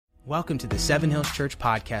Welcome to the Seven Hills Church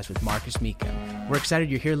podcast with Marcus Miko. We're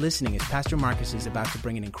excited you're here listening as Pastor Marcus is about to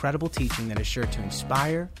bring an incredible teaching that is sure to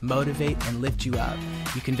inspire, motivate, and lift you up.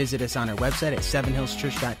 You can visit us on our website at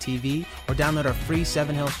sevenhillschurch.tv or download our free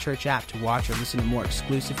Seven Hills Church app to watch or listen to more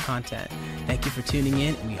exclusive content. Thank you for tuning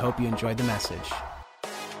in, and we hope you enjoyed the message.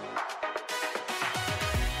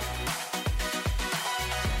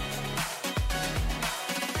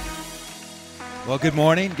 Well, good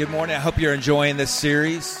morning. Good morning. I hope you're enjoying this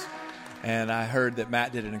series. And I heard that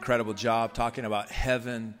Matt did an incredible job talking about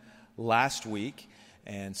heaven last week.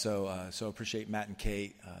 And so appreciate Matt and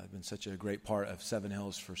Kate. Been such a great part of Seven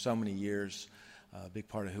Hills for so many years. A big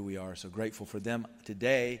part of who we are. So grateful for them.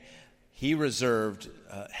 Today, he reserved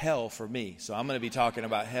hell for me. So I'm going to be talking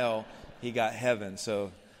about hell. He got heaven.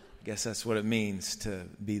 So I guess that's what it means to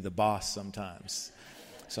be the boss sometimes.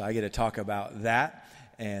 So I get to talk about that.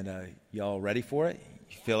 And y'all ready for it?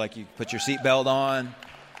 You feel like you put your seatbelt on?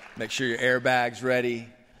 Make sure your airbag's ready,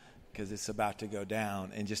 because it's about to go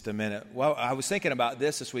down in just a minute. Well, I was thinking about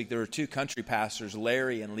this week. There were two country pastors,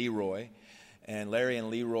 Larry and Leroy. And Larry and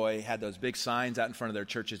Leroy had those big signs out in front of their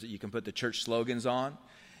churches that you can put the church slogans on.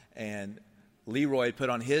 And Leroy put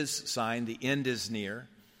on his sign, "The end is near."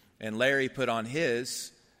 And Larry put on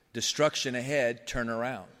his, "Destruction ahead, turn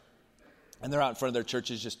around." And they're out in front of their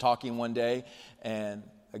churches just talking one day, and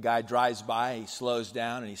a guy drives by, he slows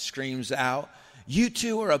down, and he screams out, "You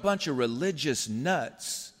two are a bunch of religious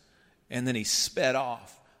nuts." And then he sped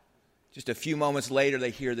off. Just a few moments later, they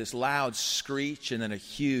hear this loud screech and then a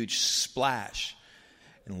huge splash.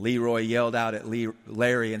 And Leroy yelled out at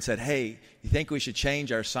Larry and said, "Hey, you think we should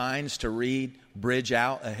change our signs to read 'Bridge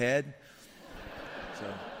out ahead'?"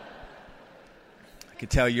 So I can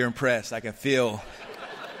tell you're impressed. I can feel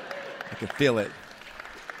it.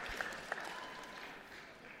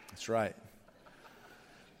 That's right.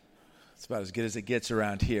 It's about as good as it gets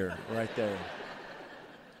around here, right there.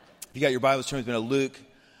 If you got your Bibles, turn with me to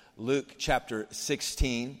Luke chapter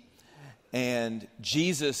 16. And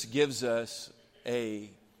Jesus gives us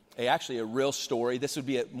actually a real story. This would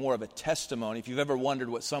be more of a testimony. If you've ever wondered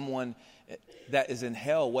what someone that is in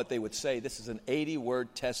hell, what they would say, this is an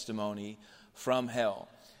 80-word testimony from hell.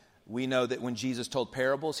 We know that when Jesus told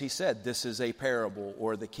parables, he said, "This is a parable,"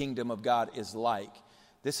 or "the kingdom of God is like."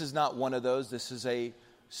 This is not one of those. This is a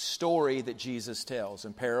story that Jesus tells.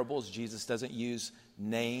 In parables, Jesus doesn't use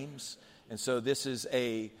names. And so this is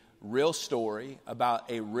a real story about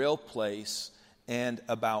a real place and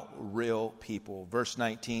about real people. Verse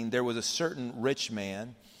 19, "There was a certain rich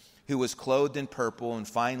man who was clothed in purple and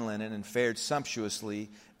fine linen and fared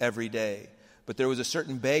sumptuously every day. But there was a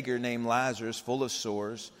certain beggar named Lazarus, full of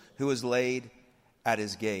sores, who was laid at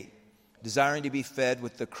his gate, desiring to be fed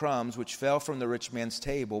with the crumbs which fell from the rich man's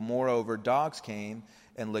table. Moreover, dogs came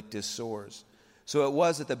and licked his sores. So it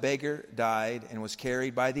was that the beggar died and was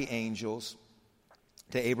carried by the angels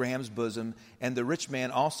to Abraham's bosom. And the rich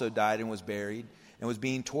man also died and was buried and was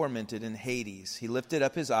being tormented in Hades. He lifted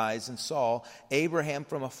up his eyes and saw Abraham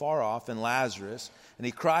from afar off and Lazarus. And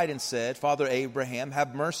he cried and said, 'Father Abraham,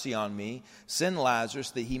 have mercy on me. Send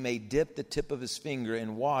Lazarus that he may dip the tip of his finger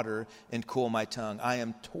in water and cool my tongue. I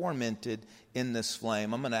am tormented in this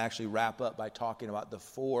flame.'" I'm going to actually wrap up by talking about the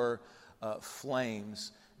four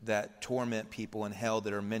flames that torment people in hell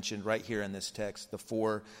that are mentioned right here in this text. The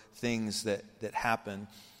four things that happen.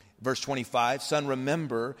 Verse 25, "Son,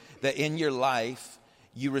 remember that in your life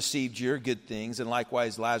you received your good things, and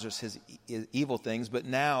likewise Lazarus his evil things, but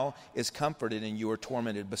now is comforted and you are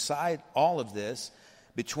tormented. Beside all of this,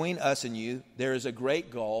 between us and you, there is a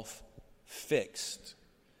great gulf fixed,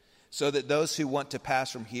 so that those who want to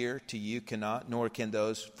pass from here to you cannot, nor can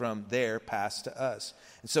those from there pass to us.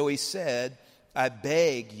 And so he said, I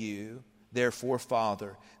beg you, therefore,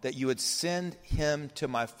 Father, that you would send him to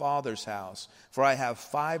my father's house, for I have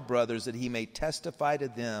 5 brothers, that he may testify to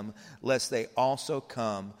them, lest they also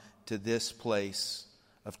come to this place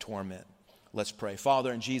of torment." Let's pray.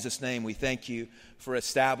 Father, in Jesus' name, we thank you for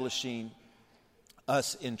establishing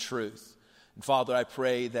us in truth. And Father, I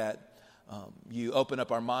pray that you open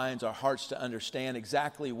up our minds, our hearts to understand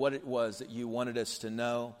exactly what it was that you wanted us to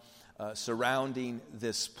know surrounding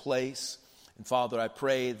this place. And Father, I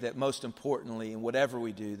pray that most importantly, in whatever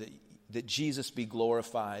we do, that Jesus be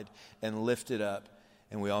glorified and lifted up.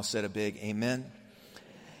 And we all said a big amen.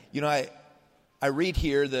 You know, I read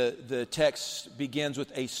here, the text begins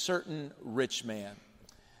with "a certain rich man."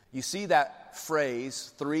 You see that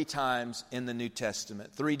phrase 3 times in the New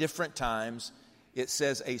Testament. 3 different times it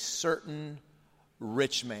says "a certain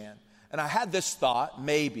rich man." And I had this thought,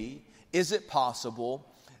 maybe, is it possible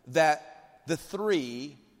that the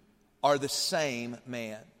 3 are the same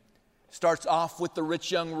man? Starts off with the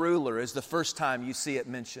rich young ruler as the first time you see it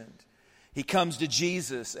mentioned. He comes to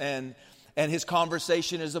Jesus and his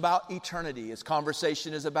conversation is about eternity. His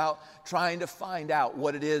conversation is about trying to find out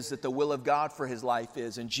what it is that the will of God for his life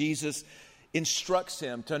is. And Jesus instructs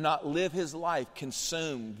him to not live his life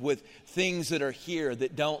consumed with things that are here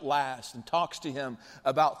that don't last, and talks to him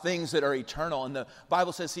about things that are eternal. And the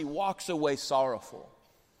Bible says he walks away sorrowful.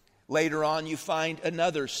 Later on, you find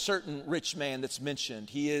another certain rich man that's mentioned.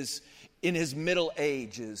 He is in his middle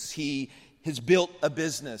ages. He has built a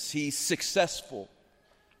business. He's successful.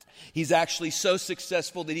 He's actually so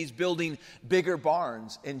successful that he's building bigger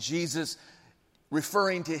barns. And Jesus,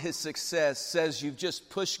 referring to his success, says you've just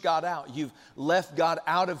pushed God out. You've left God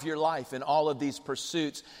out of your life in all of these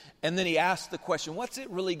pursuits. And then he asks the question, what's it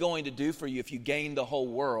really going to do for you if you gain the whole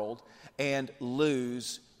world and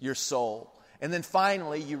lose your soul? And then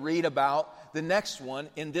finally, you read about the next one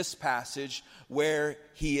in this passage where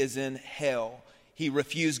he is in hell. He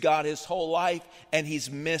refused God his whole life and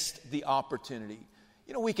he's missed the opportunity.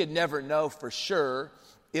 You know, we could never know for sure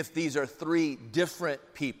if these are three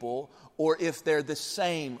different people or if they're the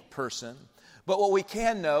same person. But what we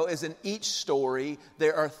can know is in each story,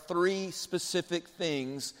 there are three specific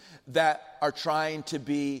things that are trying to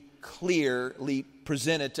be clearly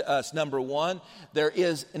presented to us. Number one, there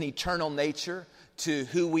is an eternal nature to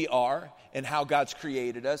who we are and how God's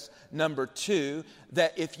created us. Number two,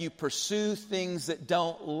 that if you pursue things that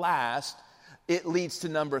don't last, it leads to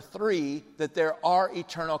number three, that there are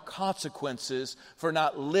eternal consequences for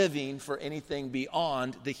not living for anything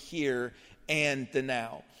beyond the here and the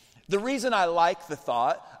now. The reason I like the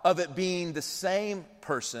thought of it being the same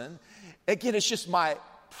person, again, it's just my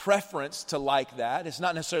preference to like that. It's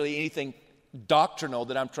not necessarily anything doctrinal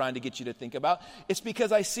that I'm trying to get you to think about. It's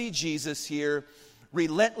because I see Jesus here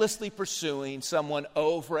relentlessly pursuing someone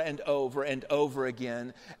over and over and over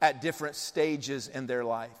again at different stages in their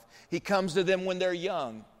life. He comes to them when they're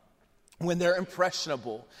young, when they're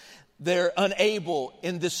impressionable. They're unable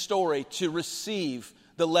in this story to receive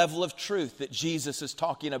the level of truth that Jesus is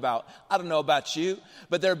talking about. I don't know about you,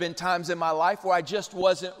 but there have been times in my life where I just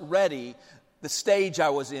wasn't ready. The stage I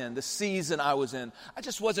was in, the season I was in, I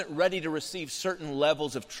just wasn't ready to receive certain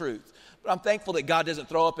levels of truth. But I'm thankful that God doesn't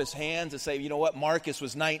throw up his hands and say, you know what, Marcus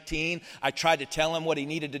was 19. I tried to tell him what he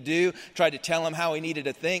needed to do, tried to tell him how he needed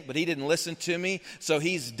to think, but he didn't listen to me. So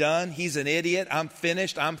he's done. He's an idiot. I'm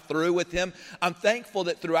finished. I'm through with him. I'm thankful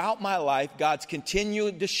that throughout my life, God's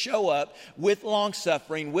continued to show up with long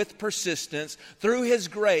suffering, with persistence, through his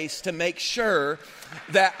grace to make sure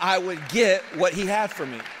that I would get what he had for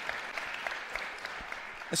me.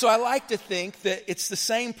 And so I like to think that it's the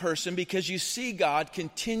same person because you see God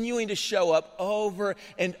continuing to show up over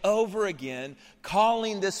and over again,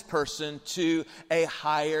 calling this person to a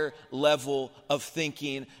higher level of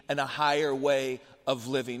thinking and a higher way of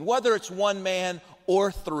living. Whether it's one man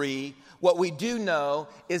or three, what we do know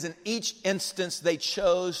is in each instance they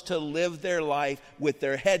chose to live their life with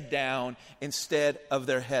their head down instead of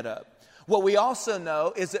their head up. What we also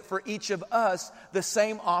know is that for each of us, the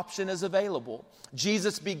same option is available.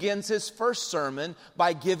 Jesus begins his first sermon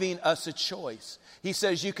by giving us a choice. He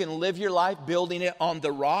says you can live your life building it on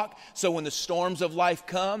the rock, so when the storms of life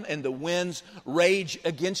come and the winds rage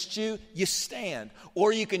against you, you stand.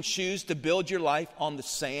 Or you can choose to build your life on the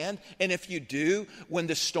sand, and if you do, when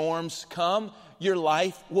the storms come, your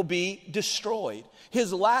life will be destroyed.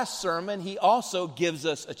 His last sermon, he also gives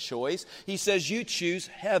us a choice. He says you choose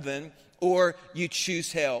heaven or you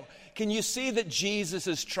choose hell. Can you see that Jesus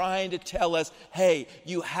is trying to tell us, hey,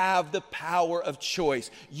 you have the power of choice.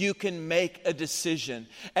 You can make a decision.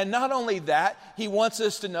 And not only that, he wants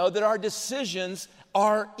us to know that our decisions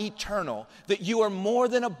are eternal, that you are more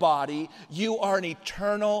than a body, you are an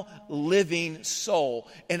eternal living soul.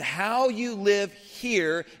 And how you live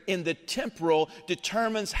here in the temporal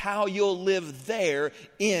determines how you'll live there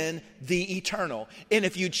in the eternal. And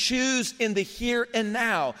if you choose in the here and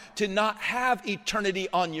now to not have eternity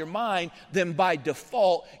on your mind, then by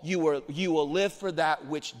default you will live for that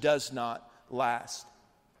which does not last.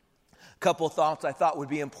 A couple of thoughts I thought would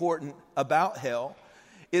be important about hell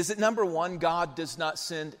is that number one, God does not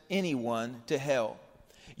send anyone to hell.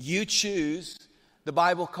 You choose. The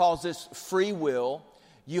Bible calls this free will.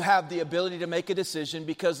 You have the ability to make a decision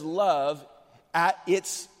because love at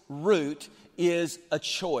its root is a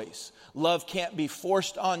choice. Love can't be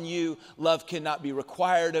forced on you. Love cannot be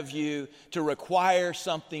required of you. To require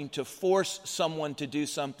something, to force someone to do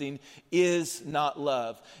something is not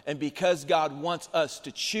love. And because God wants us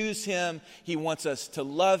to choose him, he wants us to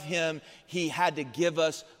love him, he had to give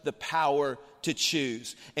us the power to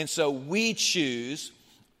choose. And so we choose,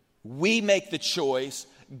 we make the choice.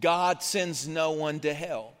 God sends no one to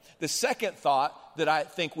hell. The second thought that I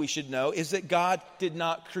think we should know is that God did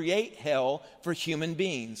not create hell for human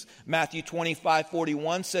beings. Matthew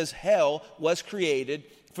 25:41 says hell was created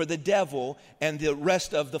for the devil and the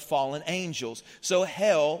rest of the fallen angels. So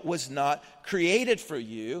hell was not created for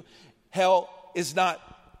you. Hell is not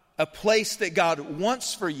a place that God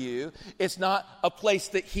wants for you. It's not a place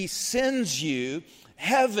that He sends you.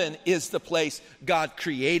 Heaven is the place God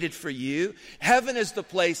created for you. Heaven is the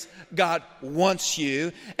place God wants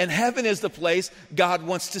you. And heaven is the place God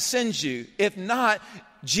wants to send you. If not,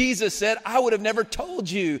 Jesus said, I would have never told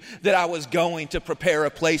you that I was going to prepare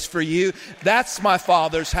a place for you. That's my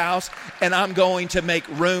Father's house, and I'm going to make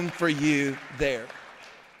room for you there.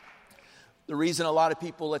 The reason a lot of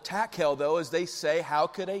people attack hell, though, is they say, how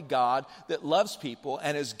could a God that loves people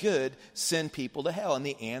and is good send people to hell? And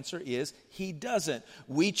the answer is, He doesn't.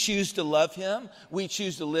 We choose to love Him. We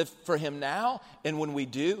choose to live for Him now. And when we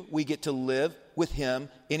do, we get to live with Him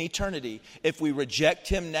in eternity. If we reject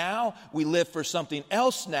Him now, we live for something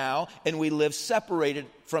else now, and we live separated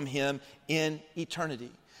from Him in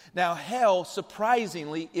eternity. Now, hell,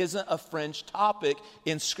 surprisingly, isn't a fringe topic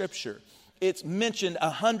in Scripture. It's mentioned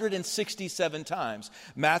 167 times.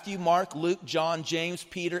 Matthew, Mark, Luke, John, James,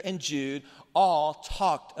 Peter, and Jude all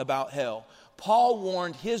talked about hell. Paul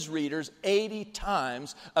warned his readers 80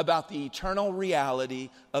 times about the eternal reality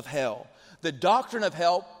of hell. The doctrine of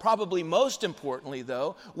hell, probably most importantly,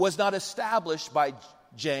 though, was not established by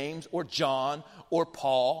James or John or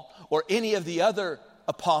Paul or any of the other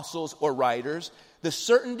apostles or writers. The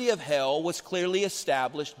certainty of hell was clearly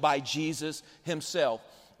established by Jesus Himself.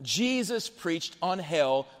 Jesus preached on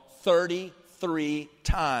hell 33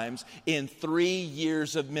 times in 3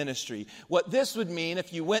 years of ministry. What this would mean,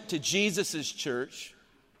 if you went to Jesus' church,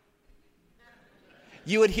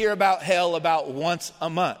 you would hear about hell about once a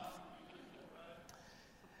month.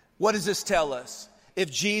 What does this tell us? If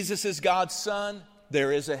Jesus is God's Son,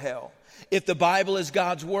 there is a hell. If the Bible is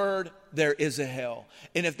God's Word, there is a hell.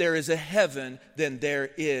 And if there is a heaven, then there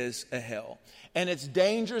is a hell. And it's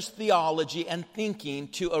dangerous theology and thinking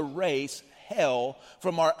to erase hell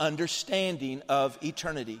from our understanding of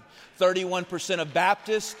eternity. 31% of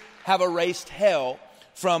Baptists have erased hell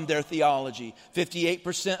from their theology.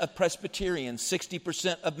 58% of Presbyterians,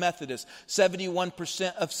 60% of Methodists,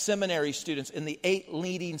 71% of seminary students in the 8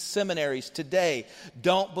 leading seminaries today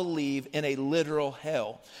don't believe in a literal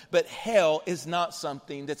hell. But hell is not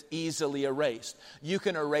something that's easily erased. You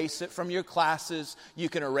can erase it from your classes, you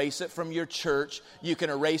can erase it from your church, you can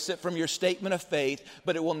erase it from your statement of faith,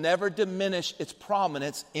 but it will never diminish its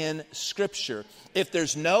prominence in Scripture. If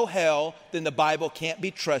there's no hell, then the Bible can't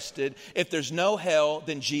be trusted. If there's no hell,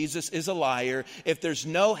 then Jesus is a liar. If there's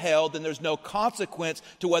no hell, then there's no consequence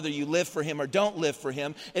to whether you live for Him or don't live for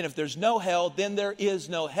Him. And if there's no hell, then there is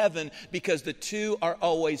no heaven, because the two are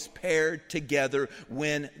always paired together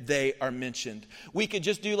when they are mentioned. We could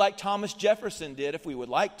just do like Thomas Jefferson did if we would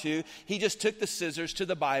like to. He just took the scissors to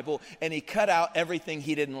the Bible and he cut out everything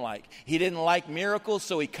he didn't like. He didn't like miracles,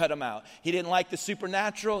 so he cut them out. He didn't like the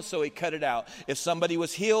supernatural, so he cut it out. If somebody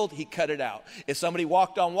was healed, he cut it out. If somebody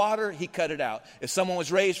walked on water, he cut it out. If someone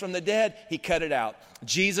was raised from the dead, he cut it out.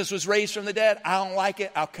 Jesus was raised from the dead. I don't like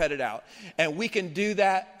it. I'll cut it out. And we can do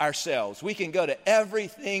that ourselves. We can go to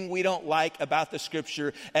everything we don't like about the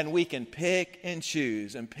Scripture and we can pick and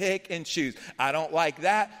choose and pick and choose. I don't like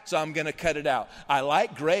that, so I'm going to cut it out. I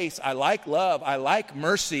like grace. I like love. I like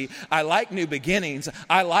mercy. I like new beginnings.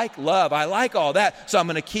 I like love. I like all that, so I'm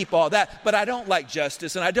going to keep all that. But I don't like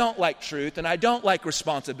justice, and I don't like truth, and I don't like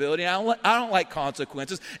responsibility, and I don't like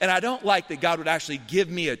consequences, and I don't like that God would actually give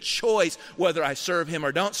me a choice whether I serve Him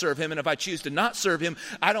or don't serve Him. And if I choose to not serve Him,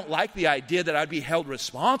 I don't like the idea that I'd be held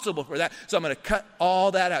responsible for that. So I'm going to cut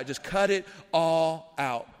all that out. Just cut it all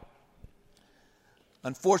out.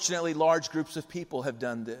 Unfortunately, large groups of people have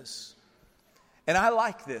done this. And I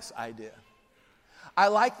like this idea. I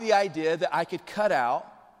like the idea that I could cut out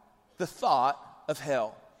the thought of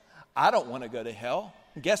hell. I don't want to go to hell.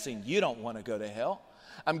 I'm guessing you don't want to go to hell.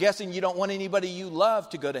 I'm guessing you don't want anybody you love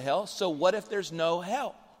to go to hell. So what if there's no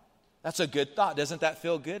hell? That's a good thought. Doesn't that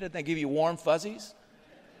feel good? Doesn't that give you warm fuzzies?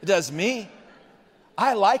 It does me.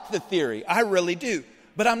 I like the theory. I really do.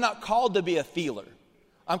 But I'm not called to be a feeler.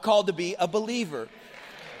 I'm called to be a believer.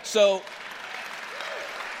 So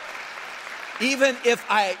even if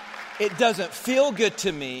it doesn't feel good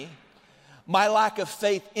to me, my lack of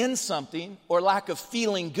faith in something or lack of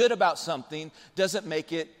feeling good about something doesn't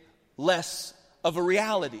make it less of a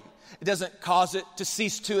reality. It doesn't cause it to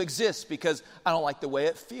cease to exist because I don't like the way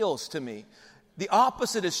it feels to me. The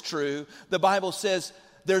opposite is true. The Bible says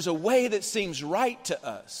there's a way that seems right to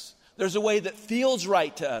us. There's a way that feels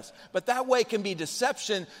right to us. But that way can be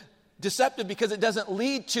deceptive because it doesn't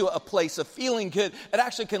lead to a place of feeling good. It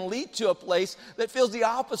actually can lead to a place that feels the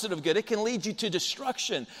opposite of good. It can lead you to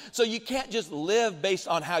destruction. So you can't just live based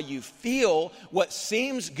on how you feel, what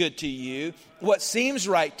seems good to you, what seems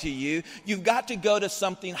right to you. You've got to go to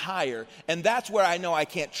something higher. And that's where I know I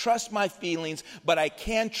can't trust my feelings, but I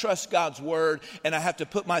can trust God's word. And I have to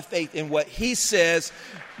put my faith in what he says,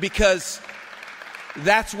 because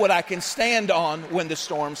that's what I can stand on when the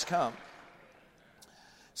storms come.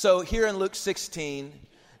 So here in Luke 16,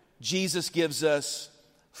 Jesus gives us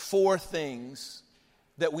 4 things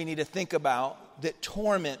that we need to think about that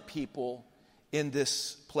torment people in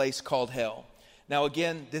this place called hell. Now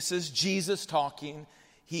again, this is Jesus talking.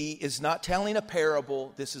 He is not telling a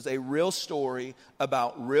parable. This is a real story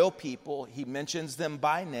about real people. He mentions them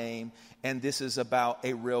by name, and this is about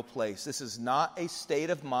a real place. This is not a state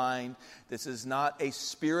of mind. This is not a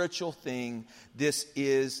spiritual thing. This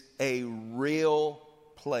is a real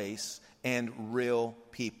place and real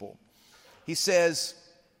people. He says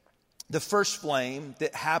the first flame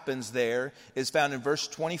that happens there is found in verse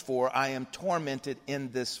 24. I am tormented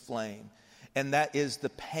in this flame. And that is the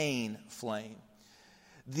pain flame.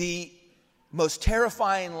 The most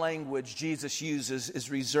terrifying language Jesus uses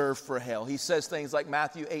is reserved for hell. He says things like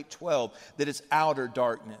Matthew 8:12, that it's outer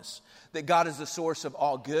darkness, that God is the source of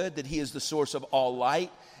all good, that he is the source of all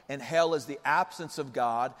light, and hell is the absence of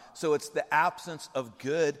God. So it's the absence of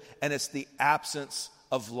good, and it's the absence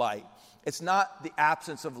of light. It's not the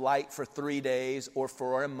absence of light for 3 days or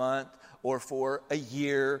for a month or for a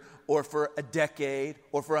year or for a decade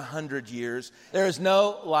or for 100 years. There is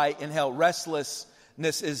no light in hell.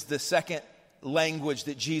 Restlessness is the second language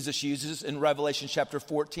that Jesus uses in Revelation chapter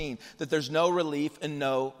 14, that there's no relief and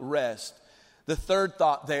no rest. The third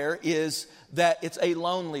thought there is that it's a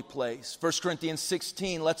lonely place. 1 Corinthians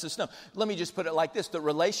 16 lets us know. Let me just put it like this. The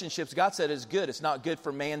relationships, God said, is good. It's not good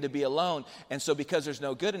for man to be alone. And so because there's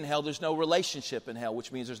no good in hell, there's no relationship in hell,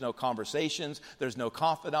 which means there's no conversations, there's no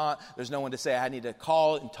confidant, there's no one to say, I need to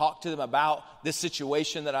call and talk to them about this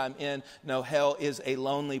situation that I'm in. No, hell is a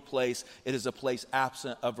lonely place. It is a place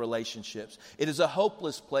absent of relationships. It is a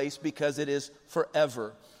hopeless place because it is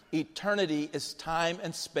forever. Eternity is time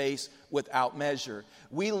and space without measure.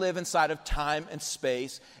 We live inside of time and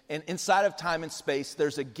space, and inside of time and space,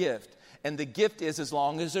 there's a gift. And the gift is, as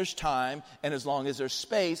long as there's time and as long as there's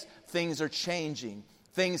space, things are changing.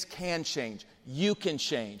 Things can change. You can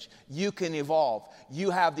change. You can evolve. You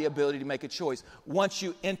have the ability to make a choice. Once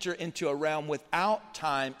you enter into a realm without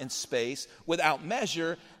time and space, without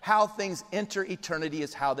measure, how things enter eternity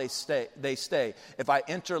is how they stay. If I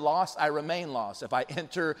enter lost, I remain lost. If I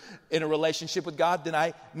enter in a relationship with God, then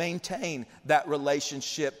I maintain that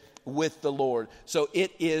relationship with the Lord. So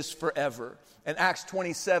it is forever. In Acts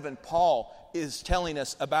 27, Paul is telling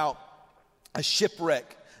us about a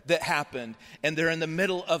shipwreck that happened, and they're in the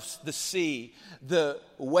middle of the sea. The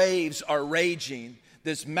waves are raging.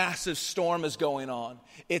 This massive storm is going on.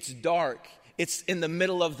 It's dark. It's in the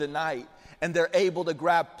middle of the night, and they're able to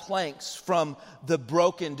grab planks from the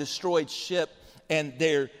broken, destroyed ship, and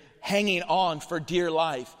they're hanging on for dear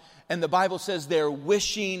life. And the Bible says they're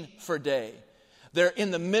wishing for day. They're in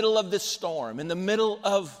the middle of this storm, in the middle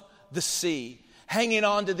of the sea, hanging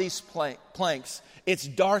on to these planks. It's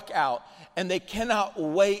dark out. And they cannot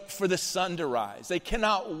wait for the sun to rise. They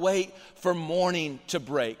cannot wait for morning to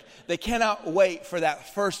break. They cannot wait for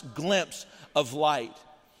that first glimpse of light.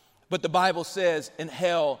 But the Bible says in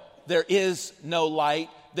hell, there is no light.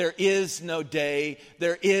 There is no day.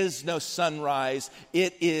 There is no sunrise.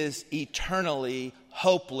 It is eternally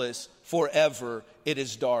hopeless forever. It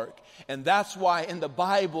is dark. And that's why in the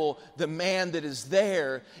Bible, the man that is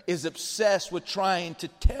there is obsessed with trying to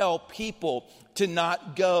tell people to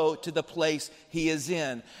not go to the place he is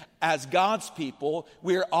in. As God's people,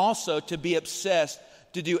 we're also to be obsessed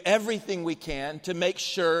to do everything we can to make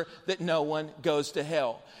sure that no one goes to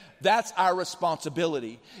hell. That's our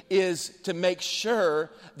responsibility, is to make sure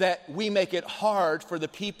that we make it hard for the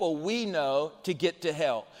people we know to get to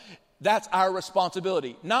hell. That's our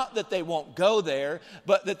responsibility. Not that they won't go there,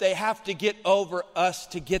 but that they have to get over us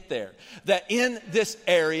to get there. That in this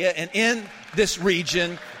area and in this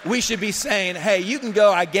region, we should be saying, hey, you can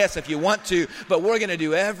go, I guess, if you want to, but we're going to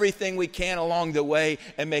do everything we can along the way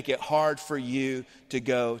and make it hard for you to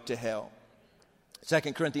go to hell.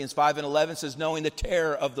 2 Corinthians 5:11 says, knowing the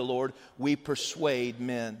terror of the Lord, we persuade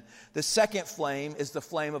men. The second flame is the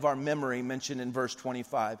flame of our memory mentioned in verse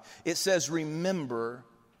 25. It says, remember.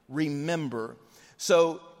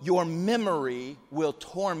 So your memory will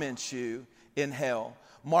torment you in hell.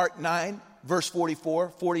 Mark 9, verse 44,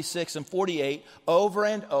 46, and 48, over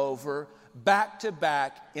and over, back to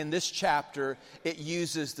back in this chapter, it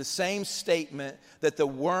uses the same statement that the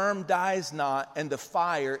worm dies not and the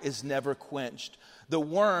fire is never quenched. The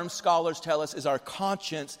worm, scholars tell us, is our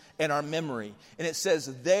conscience and our memory. And it says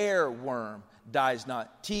their worm dies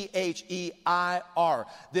not. T-H-E-I-R.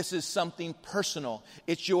 This is something personal.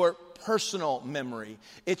 It's your personal memory.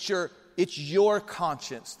 It's your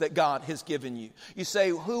conscience that God has given you. You say,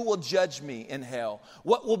 who will judge me in hell?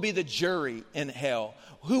 What will be the jury in hell?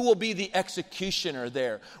 Who will be the executioner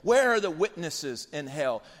there? Where are the witnesses in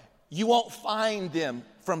hell? You won't find them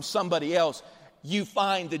from somebody else. You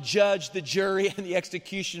find the judge, the jury, and the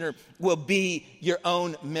executioner will be your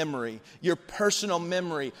own memory, your personal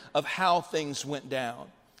memory of how things went down.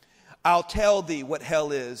 I'll tell thee what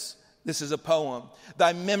hell is. This is a poem.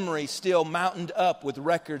 Thy memory still mountained up with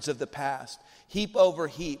records of the past. Heap over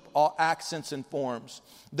heap, all accents and forms.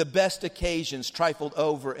 The best occasions trifled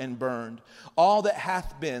over and burned. All that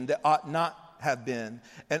hath been that ought not have been,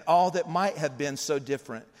 and all that might have been so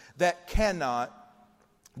different, that cannot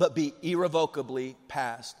but be irrevocably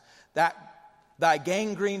past. That thy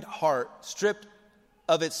gangrened heart, stripped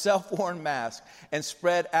of its self-worn mask, and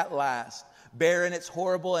spread at last, bare in its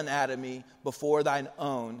horrible anatomy before thine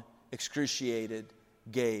own excruciated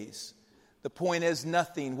gaze. The point is,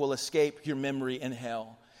 nothing will escape your memory in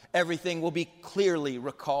hell. Everything will be clearly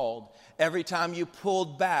recalled. Every time you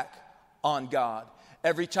pulled back on God,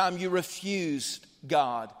 every time you refused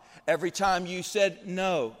God, every time you said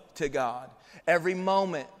no to God, every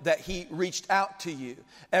moment that He reached out to you,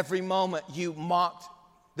 every moment you mocked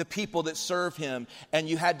the people that serve Him and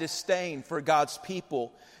you had disdain for God's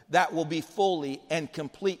people, that will be fully and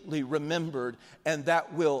completely remembered, and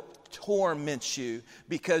that will torment you,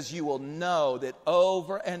 because you will know that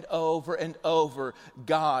over and over and over,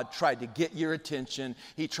 God tried to get your attention.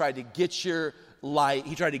 He tried to get your light.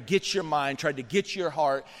 He tried to get your mind, tried to get your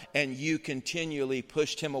heart, and you continually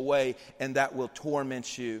pushed Him away, and that will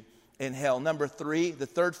torment you in hell. Number 3, the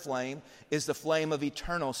third flame, is the flame of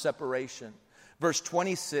eternal separation. Verse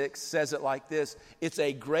 26 says it like this: it's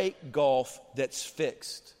a great gulf that's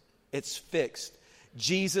fixed. It's fixed.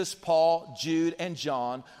 Jesus, Paul, Jude, and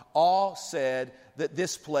John all said that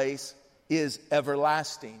this place is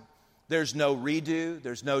everlasting. There's no redo.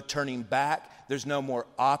 There's no turning back. There's no more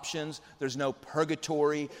options. There's no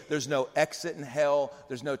purgatory. There's no exit in hell.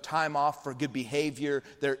 There's no time off for good behavior.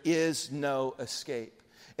 There is no escape.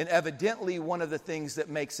 And evidently, one of the things that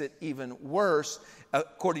makes it even worse,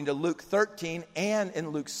 according to Luke 13 and in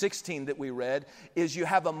Luke 16 that we read, is you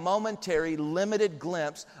have a momentary, limited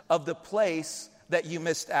glimpse of the place that you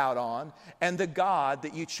missed out on and the God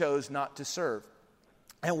that you chose not to serve.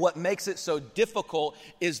 And what makes it so difficult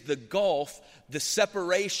is the gulf, the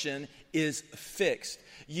separation is fixed.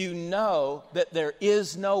 You know that there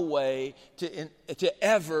is no way to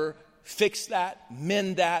ever fix that,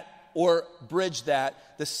 mend that, or bridge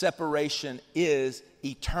that. The separation is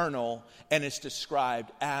eternal, and it's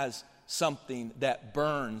described as something that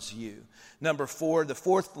burns you. Number 4, the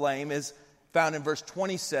fourth flame, is found in verse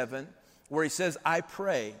 27, where he says, I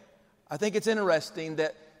pray. I think it's interesting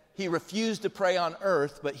that he refused to pray on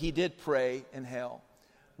earth, but he did pray in hell.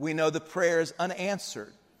 We know the prayer is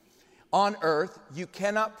unanswered. On earth, you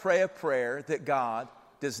cannot pray a prayer that God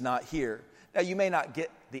does not hear. Now, you may not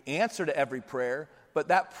get the answer to every prayer, but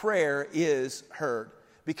that prayer is heard,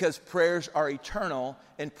 because prayers are eternal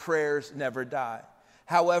and prayers never die.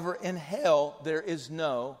 However, in hell, there is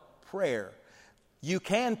no prayer. You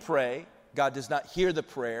can pray. God does not hear the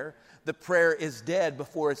prayer. The prayer is dead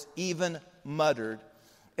before it's even muttered.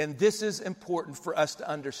 And this is important for us to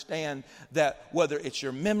understand, that whether it's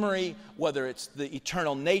your memory, whether it's the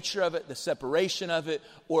eternal nature of it, the separation of it,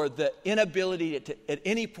 or the inability to at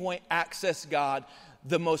any point access God,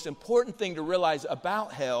 the most important thing to realize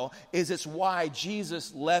about hell is it's why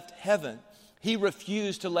Jesus left heaven. He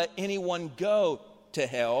refused to let anyone go to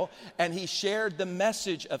hell, and he shared the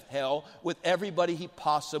message of hell with everybody he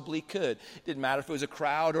possibly could. It didn't matter if it was a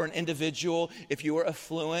crowd or an individual, if you were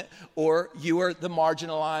affluent or you were the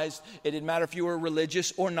marginalized. It didn't matter if you were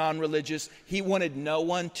religious or non-religious. He wanted no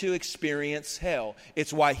one to experience hell.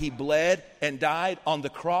 It's why he bled and died on the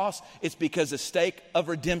cross. It's because the stake of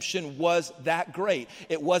redemption was that great.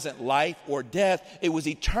 It wasn't life or death. It was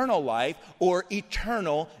eternal life or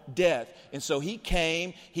eternal death. And so he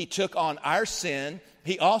came, he took on our sin.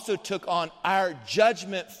 He also took on our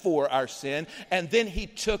judgment for our sin, and then he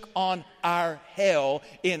took on our hell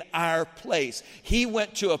in our place. He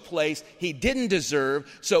went to a place he didn't deserve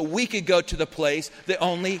so we could go to the place that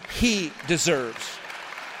only he deserves.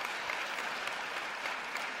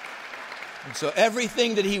 And so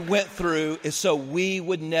everything that he went through is so we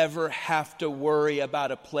would never have to worry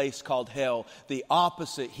about a place called hell. The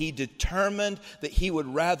opposite, he determined that he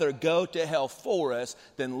would rather go to hell for us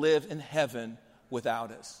than live in heaven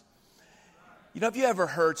without us. You know, have you ever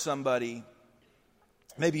heard somebody,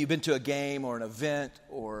 maybe you've been to a game or an event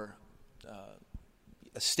or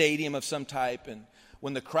a stadium of some type, and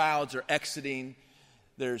when the crowds are exiting,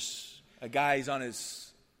 there's a guy, he's on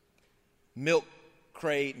his milk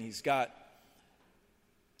crate and he's got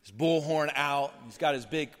his bullhorn out, he's got his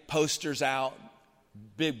big posters out,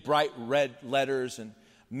 big bright red letters and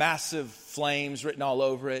massive flames written all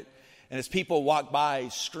over it. And as people walk by,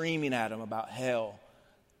 he's screaming at them about hell.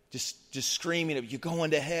 Just screaming, you're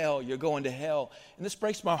going to hell, you're going to hell. And this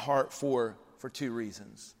breaks my heart for two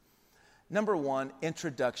reasons. Number one,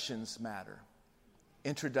 introductions matter.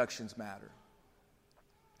 Introductions matter.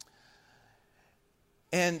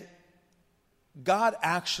 And God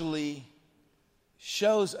actually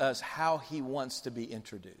shows us how he wants to be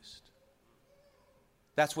introduced.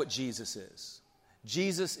 That's what Jesus is.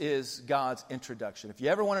 Jesus is God's introduction. If you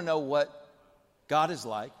ever want to know what God is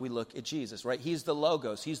like, we look at Jesus, right? He's the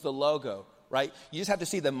Logos. He's the logo, right? You just have to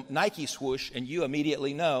see the Nike swoosh and you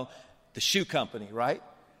immediately know the shoe company, right?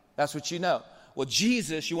 That's what you know. Well,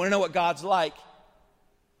 Jesus, you want to know what God's like?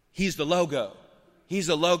 He's the logo. He's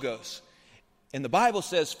the Logos. And the Bible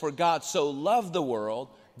says, for God so loved the world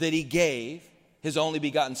that he gave his only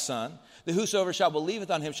begotten Son, that whosoever shall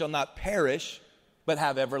believeth on him shall not perish, but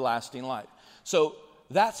have everlasting life. So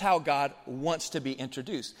that's how God wants to be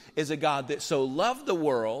introduced, is a God that so loved the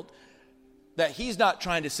world that he's not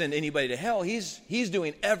trying to send anybody to hell. He's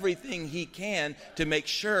doing everything he can to make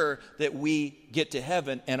sure that we get to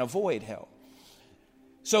heaven and avoid hell.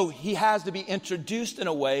 So he has to be introduced in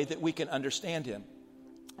a way that we can understand him.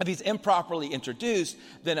 If he's improperly introduced,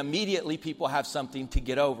 then immediately people have something to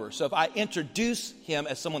get over. So if I introduce him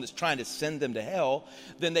as someone that's trying to send them to hell,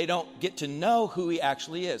 then they don't get to know who he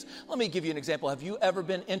actually is. Let me give you an example. Have you ever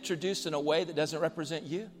been introduced in a way that doesn't represent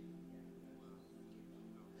you?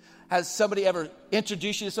 Has somebody ever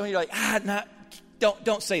introduced you to somebody you're like,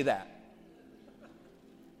 don't say that.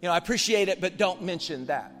 You know, I appreciate it, but don't mention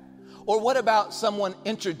that. Or what about someone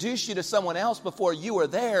introduced you to someone else before you were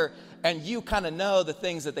there, and you kind of know the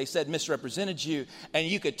things that they said misrepresented you, and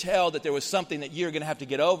you could tell that there was something that you're going to have to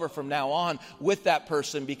get over from now on with that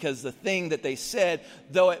person, because the thing that they said,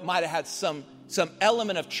 though it might have had some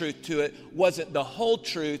element of truth to it, wasn't the whole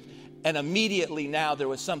truth, and immediately now there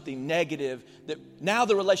was something negative that now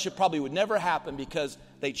the relationship probably would never happen because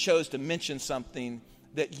they chose to mention something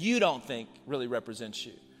that you don't think really represents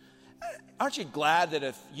you. Aren't you glad that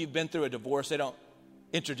if you've been through a divorce, they don't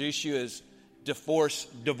introduce you as Divorce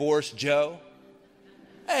Joe?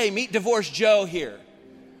 Hey, meet Divorce Joe here.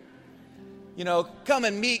 You know, come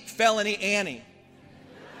and meet Felony Annie.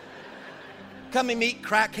 Come and meet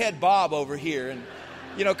Crackhead Bob over here. And,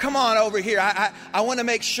 you know, come on over here. I want to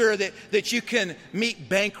make sure that you can meet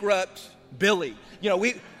Bankrupt Billy. You know,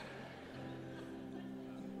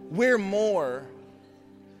 we're more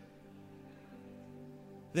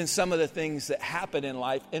than some of the things that happen in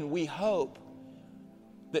life, and we hope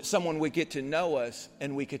that someone would get to know us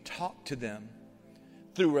and we could talk to them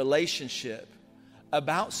through relationship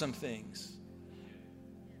about some things.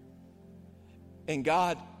 And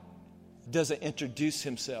God doesn't introduce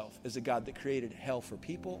himself as a God that created hell for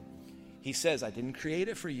people. He says, I didn't create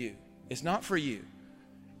it for you. It's not for you.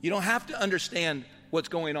 You don't have to understand what's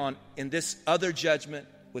going on in this other judgment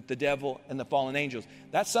with the devil and the fallen angels.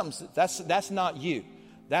 That's something. That's not you.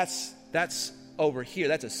 That's over here.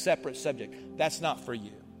 That's a separate subject. That's not for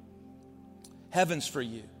you. Heaven's for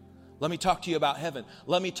you. Let me talk to you about heaven.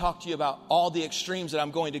 Let me talk to you about all the extremes that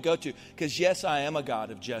I'm going to go to. Because yes, I am a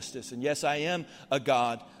God of justice. And yes, I am a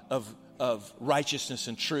God of righteousness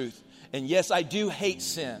and truth. And yes, I do hate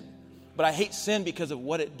sin. But I hate sin because of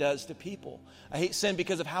what it does to people. I hate sin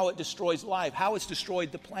because of how it destroys life, how it's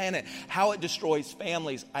destroyed the planet, how it destroys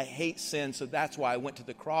families. I hate sin, so that's why I went to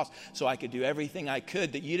the cross, so I could do everything I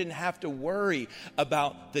could, that you didn't have to worry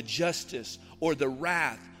about the justice or the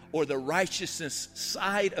wrath or the righteousness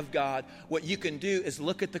side of God. What you can do is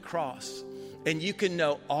look at the cross, and you can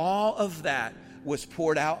know all of that was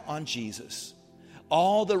poured out on Jesus.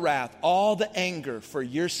 All the wrath, all the anger for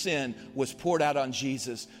your sin was poured out on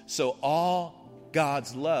Jesus, so all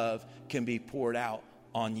God's love can be poured out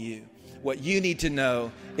on you. What you need to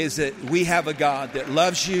know is that we have a God that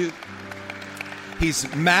loves you.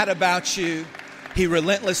 He's mad about you. He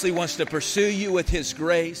relentlessly wants to pursue you with his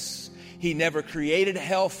grace. He never created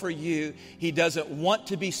hell for you. He doesn't want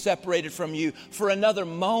to be separated from you for another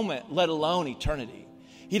moment, let alone eternity.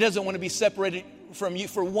 He doesn't want to be separated from you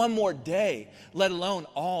for one more day, let alone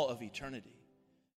all of eternity.